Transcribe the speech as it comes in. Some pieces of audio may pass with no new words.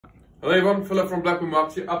Hello everyone, Philip from BlackBull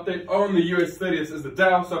Markets here. Update on the US 30. This is the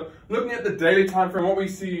Dow. So looking at the daily time frame, what we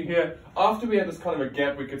see here, after we had this kind of a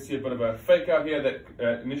gap, we could see a bit of a fake out here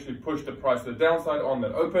that initially pushed the price to the downside on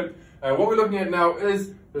that open. What we're looking at now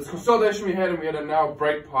is this consolidation we had, and we had to now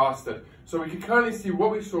break past it. So we can currently see what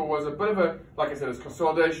we saw was a bit of a, like I said, it's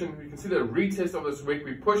consolidation. We can see the retest of this wick.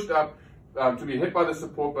 We pushed up to be hit by the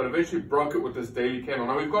support, but eventually broke it with this daily candle.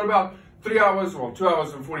 Now we've got about 3 hours, well 2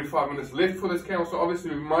 hours and 45 minutes left for this candle, so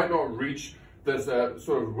obviously we might not reach this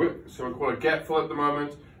sort of wick, so we call it gap fill at the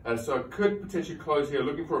moment. So it could potentially close here,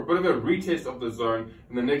 looking for a bit of a retest of the zone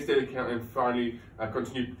in the next daily candle and finally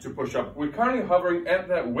continue to push up. We're currently hovering at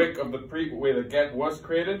that wick of the where the gap was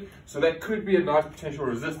created, so that could be a nice potential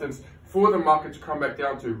resistance for the market to come back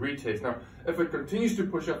down to retest. Now, if it continues to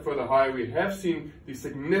push up further higher, we have seen these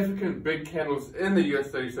significant big candles in the US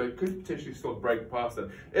 30, so it could potentially still break past it.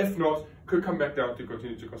 If not, could come back down to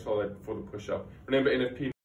continue to consolidate before the push up. Remember, NFP